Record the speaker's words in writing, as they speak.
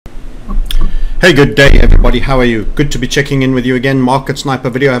Hey, good day everybody, how are you? Good to be checking in with you again. Market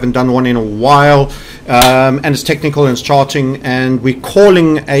Sniper video, I haven't done one in a while, and it's technical and it's charting, and we're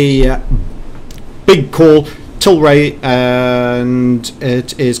calling a big call, Tilray, and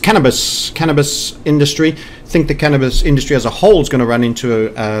it is cannabis industry. I think the cannabis industry as a whole is going to run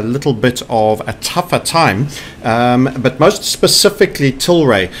into a little bit of a tougher time, but most specifically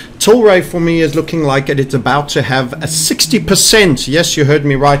Tilray. Tilray for me is looking like it's about to have a 60%, yes, you heard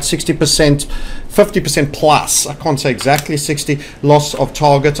me right, 60%, 50% plus, I can't say exactly 60, loss of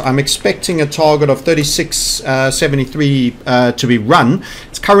target. I'm expecting a target of 36.73 to be run.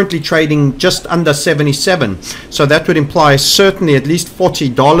 It's currently trading just under 77, so that would imply certainly at least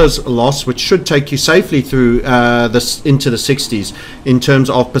 $40 loss, which should take you safely through this into the 60s in terms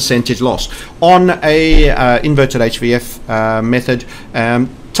of percentage loss on a inverted HVF method.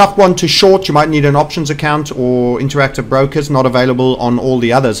 Tough one to short. You might need an options account or interactive brokers, not available on all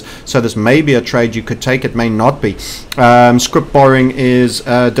the others, so this may be a trade you could take, it may not be. Script borrowing is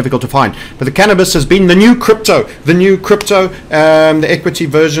difficult to find, but the cannabis has been the new crypto, the equity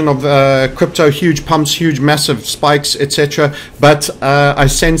version of crypto. Huge pumps, huge massive spikes, etc. But I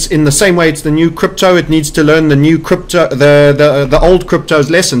sense in the same way it's the new crypto, it needs to learn the new crypto, the old crypto's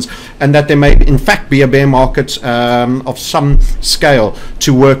lessons, and that there may in fact be a bear market of some scale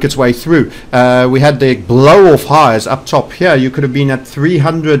to work its way through. We had the blow off highs up top here. You could have been at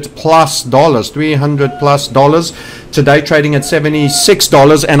 $300 plus, today trading at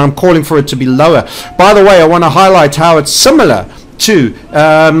 $76, and I'm calling for it to be lower. By the way, I want to highlight how it's similar to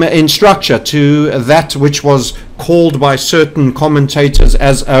in structure to that which was called by certain commentators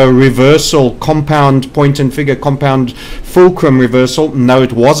as a reversal, compound point and figure, compound fulcrum reversal. No,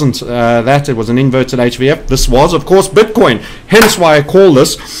 it wasn't that. It was an inverted HVF. This was, of course, Bitcoin. Hence why I call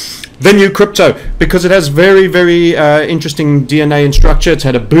this the new crypto, because it has very, very interesting DNA and structure. It's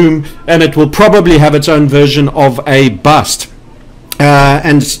had a boom, and it will probably have its own version of a bust.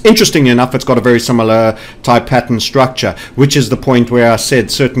 And interestingly enough, it's got a very similar type pattern structure, which is the point where I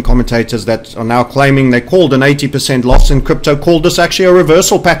said certain commentators that are now claiming they called an 80% loss in crypto called this actually a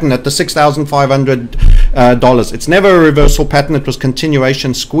reversal pattern at the $6,500. It's never a reversal pattern, it was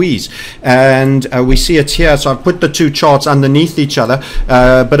continuation squeeze, and we see it here. So I've put the two charts underneath each other,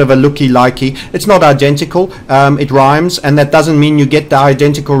 a bit of a looky-likey. It's not identical, it rhymes, and that doesn't mean you get the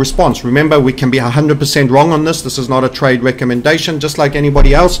identical response. Remember, we can be 100% wrong on this. This is not a trade recommendation, just like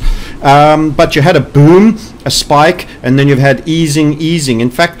anybody else, but you had a boom, a spike, and then you've had easing. In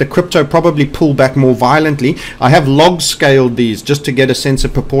fact, the crypto probably pulled back more violently. I have log scaled these just to get a sense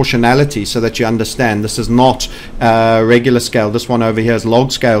of proportionality so that you understand this is not regular scale. This one over here is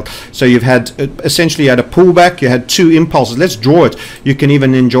log scaled. So you've had essentially had a pullback, you had two impulses. Let's draw it. You can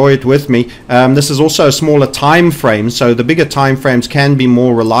even enjoy it with me. This is also a smaller time frame, so the bigger time frames can be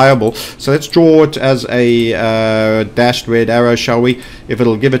more reliable. So let's draw it as a dashed red arrow, shall we? If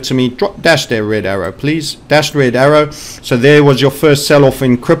it'll give it to me, dash there, red arrow, please. Dashed red arrow. So there was your first sell-off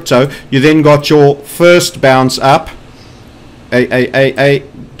in crypto. You then got your first bounce up. Do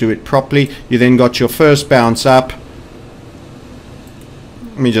it properly. You then got your first bounce up.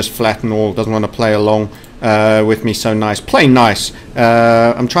 Let me just flatten all. Doesn't want to play along with me so nice. Play nice.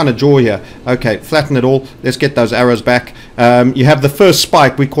 I'm trying to draw here. Okay, flatten it all. Let's get those arrows back. You have the first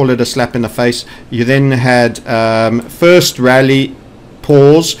spike. We call it a slap in the face. You then had first rally,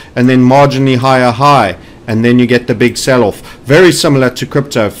 pause, and then marginally higher high, and then you get the big sell-off. Very similar to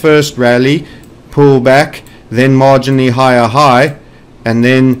crypto. First rally, pull back, then marginally higher high, and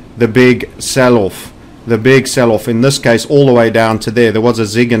then the big sell-off. The big sell-off, in this case all the way down to there. There was a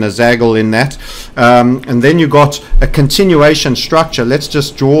zig and a zaggle in that, and then you got a continuation structure. Let's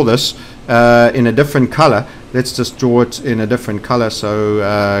just draw this in a different color. Let's just draw it in a different color.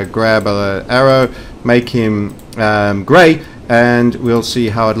 So grab an arrow, make him gray, and we'll see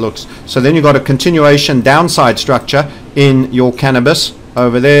how it looks. So then you got a continuation downside structure in your cannabis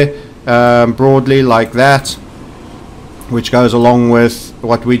over there, broadly like that, which goes along with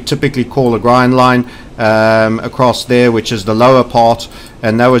what we typically call a grind line across there, which is the lower part,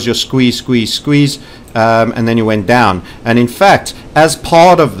 and that was your squeeze, and then you went down. And in fact, as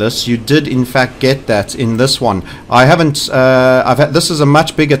part of this, you did in fact get that in this one. I haven't this is a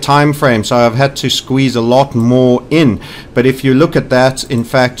much bigger time frame, so I've had to squeeze a lot more in, but if you look at that, in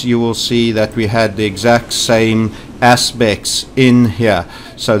fact, you will see that we had the exact same aspects in here.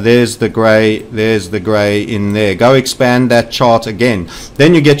 So there's the gray in there. Go expand that chart again.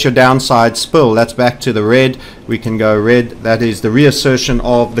 Then you get your downside spill. That's back to the red. We can go red. That is the reassertion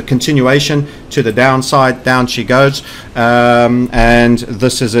of the continuation to the downside. Down she goes. And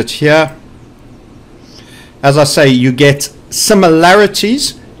this is it here. As I say, you get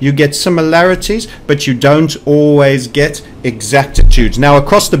similarities you get similarities, but you don't always get exactitudes. Now,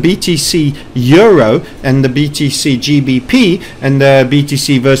 across the BTC Euro and the BTC GBP and the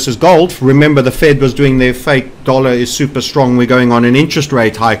BTC versus gold, remember the Fed was doing their fake dollar is super strong, we're going on an interest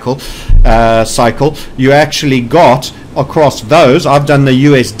rate cycle. You actually got across those, I've done the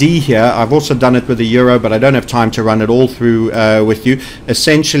USD here, I've also done it with the euro, but I don't have time to run it all through with you.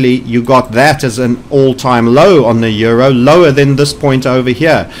 Essentially, you got that as an all-time low on the euro, lower than this point over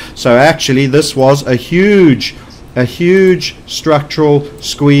here. So actually this was a huge structural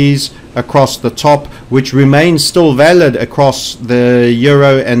squeeze across the top, which remains still valid across the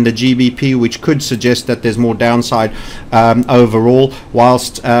euro and the GBP, which could suggest that there's more downside overall,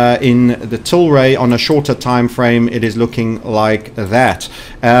 whilst in the Tilray on a shorter time frame it is looking like that.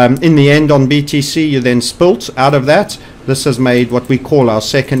 In the end on BTC, you then spilt out of that. This has made what we call our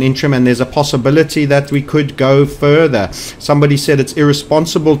second interim, and there's a possibility that we could go further. Somebody said it's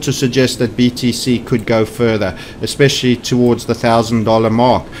irresponsible to suggest that BTC could go further, especially towards the $1,000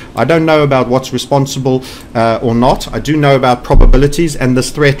 mark. I don't know about what's responsible or not. I do know about probabilities, and this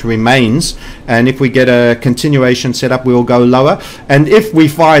threat remains. And if we get a continuation set up, we'll go lower. And if we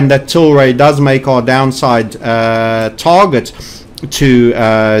find that Tilray does make our downside target to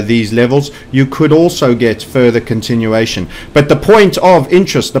these levels, you could also get further continuation. But the point of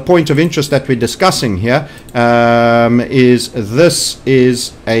interest that we're discussing here is this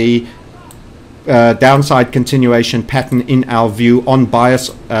is a downside continuation pattern in our view on bias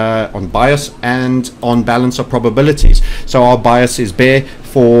and on balance of probabilities. So our bias is bear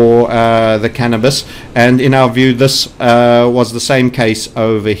for the cannabis, and in our view this was the same case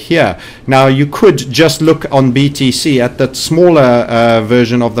over here. Now you could just look on BTC at that smaller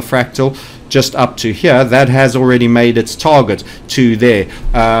version of the fractal just up to here, that has already made its target to there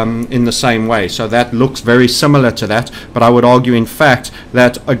in the same way. So that looks very similar to that, but I would argue in fact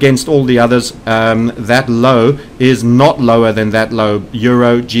that against all the others, that low is not lower than that low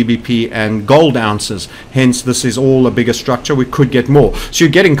euro, GBP and gold ounces. Hence this is all a bigger structure. We could get more. So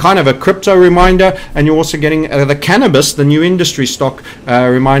you're getting kind of a crypto reminder, and you're also getting the cannabis, the new industry stock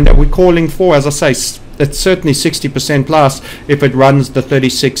reminder. We're calling for, as I say, it's certainly 60% plus if it runs the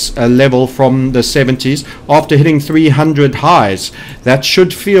 36 level from the 70s after hitting 300 highs. That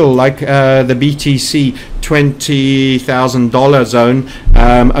should feel like the BTC $20,000 zone,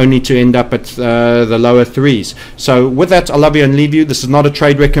 only to end up at the lower threes. So with that, I love you and leave you. This is not a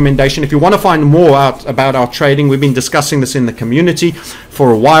trade recommendation. If you want to find more out about our trading, we've been discussing this in the community for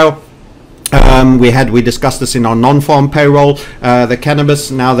a while. We discussed this in our non-farm payroll, the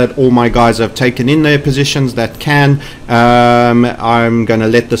cannabis. Now that all my guys have taken in their positions that can, I'm going to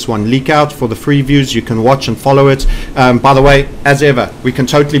let this one leak out for the free views. You can watch and follow it. By the way, as ever, we can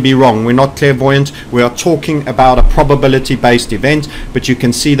totally be wrong. We're not clairvoyant. We are talking about a probability based event, but you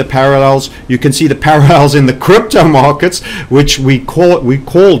can see the parallels. You can see the parallels in the crypto markets, which we called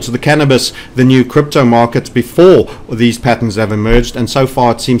the cannabis the new crypto markets before these patterns have emerged, and so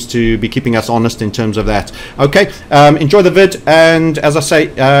far it seems to be keeping us honest in terms of that. Okay, enjoy the vid, and as I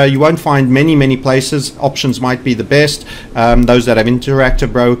say, you won't find many places. Options might be the best. Those that have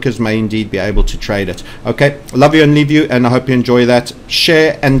interactive brokers may indeed be able to trade it. Okay, love you and leave you, and I hope you enjoy that.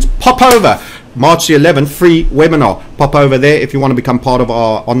 Share and pop over March the 11th free webinar. Pop over there if you want to become part of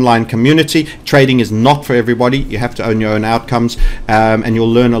our online community. Trading is not for everybody. You have to own your own outcomes, and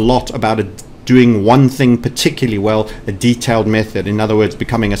you'll learn a lot about it. Doing one thing particularly well, a detailed method. In other words,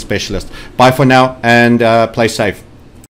 becoming a specialist. Bye for now, and play safe.